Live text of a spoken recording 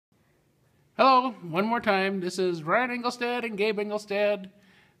Hello, one more time. This is Ryan Engelstad and Gabe Engelstad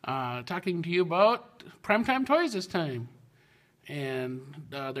talking to you about Primetime Toys this time and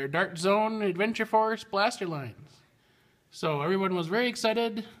their Dart Zone Adventure Force blaster lines. So everyone was very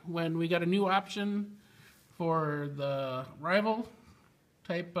excited when we got a new option for the rival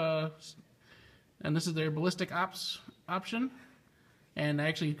type, and this is their Ballistic Ops option. And I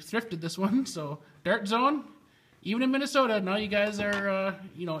actually thrifted this one, so Dart Zone. Even in Minnesota, now you guys are,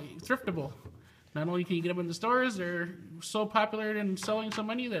 thriftable. Not only can you get them in the stores, they're so popular and selling so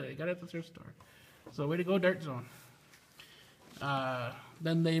many that I got it at the thrift store. So way to go, Dart Zone.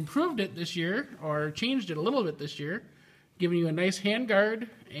 Then they improved it this year, or changed it a little bit this year, giving you a nice hand guard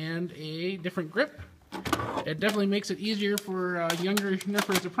and a different grip. It definitely makes it easier for younger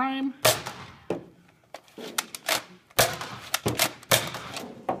Nerfers to prime.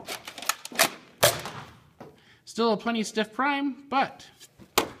 Still a plenty stiff prime, but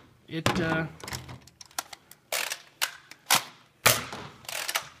it all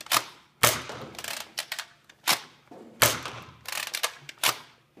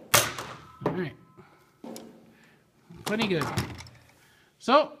right, plenty good.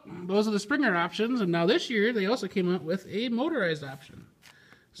 So those are the Springer options, and now this year they also came out with a motorized option.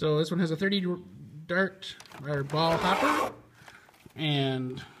 So this one has a 30 dart or ball hopper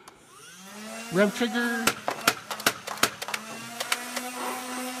and rev trigger.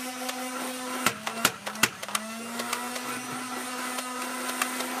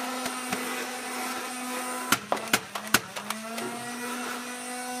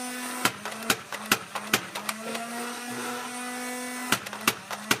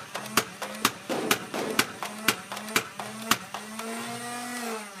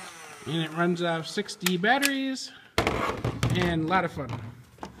 And it runs off 60 batteries, and a lot of fun.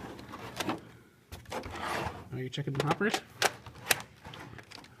 Are you checking the hoppers?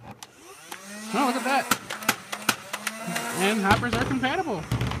 Oh, look at that. And hoppers are compatible.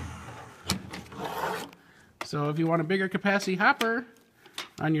 So if you want a bigger capacity hopper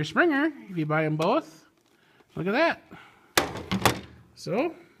on your Springer, if you buy them both, look at that.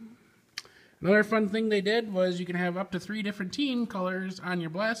 So another fun thing they did was you can have up to 3 different team colors on your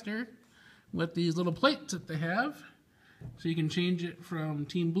blaster with these little plates that they have. So you can change it from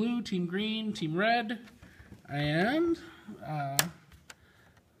team blue, team green, team red, and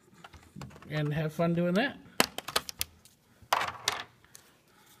have fun doing that.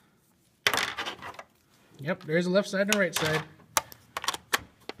 Yep, there's the left side and the right side.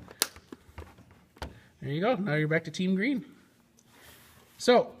 There you go. Now you're back to team green.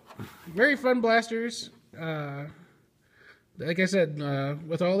 So very fun blasters. Like I said,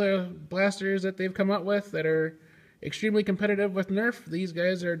 with all the blasters that they've come out with that are extremely competitive with Nerf, these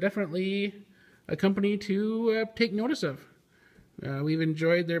guys are definitely a company to take notice of. We've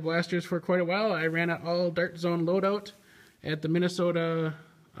enjoyed their blasters for quite a while. I ran an all Dart Zone loadout at the Minnesota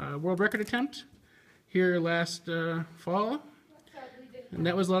World Record attempt here last fall, and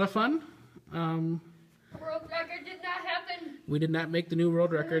that was a lot of fun. World record did not happen. We did not make the new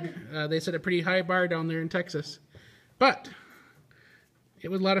world record. They set a pretty high bar down there in Texas. But it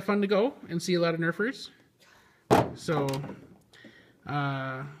was a lot of fun to go and see a lot of Nerfers. So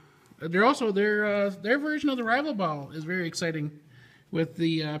they're also their version of the Rival Ball is very exciting with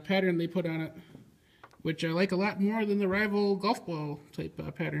the pattern they put on it, which I like a lot more than the Rival Golf Ball type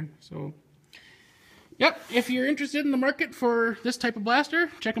pattern. So yep, if you're interested in the market for this type of blaster,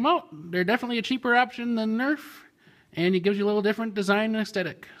 check them out. They're definitely a cheaper option than Nerf, and it gives you a little different design and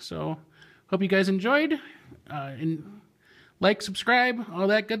aesthetic. So hope you guys enjoyed. And like, subscribe, all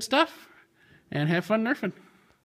that good stuff, and have fun Nerfing.